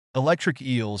Electric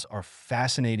eels are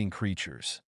fascinating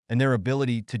creatures, and their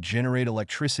ability to generate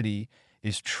electricity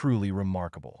is truly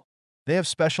remarkable. They have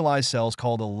specialized cells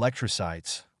called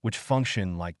electrocytes, which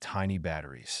function like tiny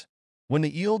batteries. When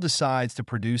the eel decides to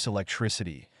produce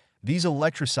electricity, these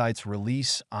electrocytes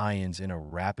release ions in a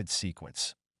rapid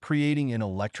sequence, creating an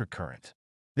electric current.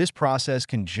 This process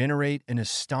can generate an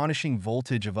astonishing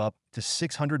voltage of up to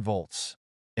 600 volts.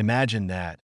 Imagine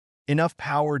that. Enough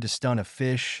power to stun a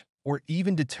fish or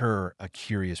even deter a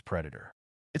curious predator.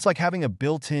 It's like having a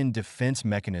built-in defense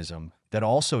mechanism that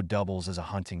also doubles as a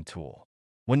hunting tool.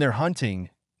 When they're hunting,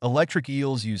 electric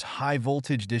eels use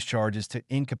high-voltage discharges to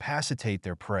incapacitate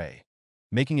their prey,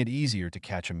 making it easier to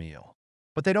catch a meal.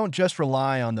 But they don't just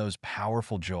rely on those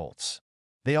powerful jolts.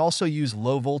 They also use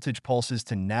low-voltage pulses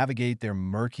to navigate their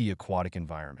murky aquatic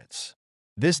environments.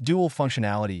 This dual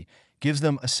functionality gives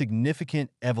them a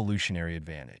significant evolutionary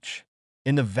advantage.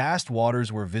 In the vast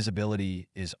waters where visibility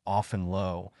is often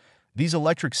low, these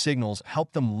electric signals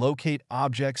help them locate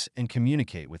objects and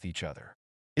communicate with each other.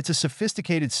 It's a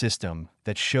sophisticated system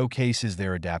that showcases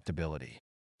their adaptability.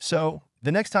 So,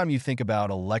 the next time you think about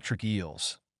electric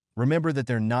eels, remember that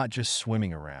they're not just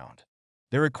swimming around.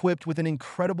 They're equipped with an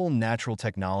incredible natural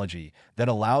technology that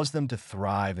allows them to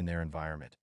thrive in their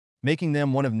environment, making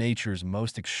them one of nature's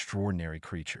most extraordinary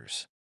creatures.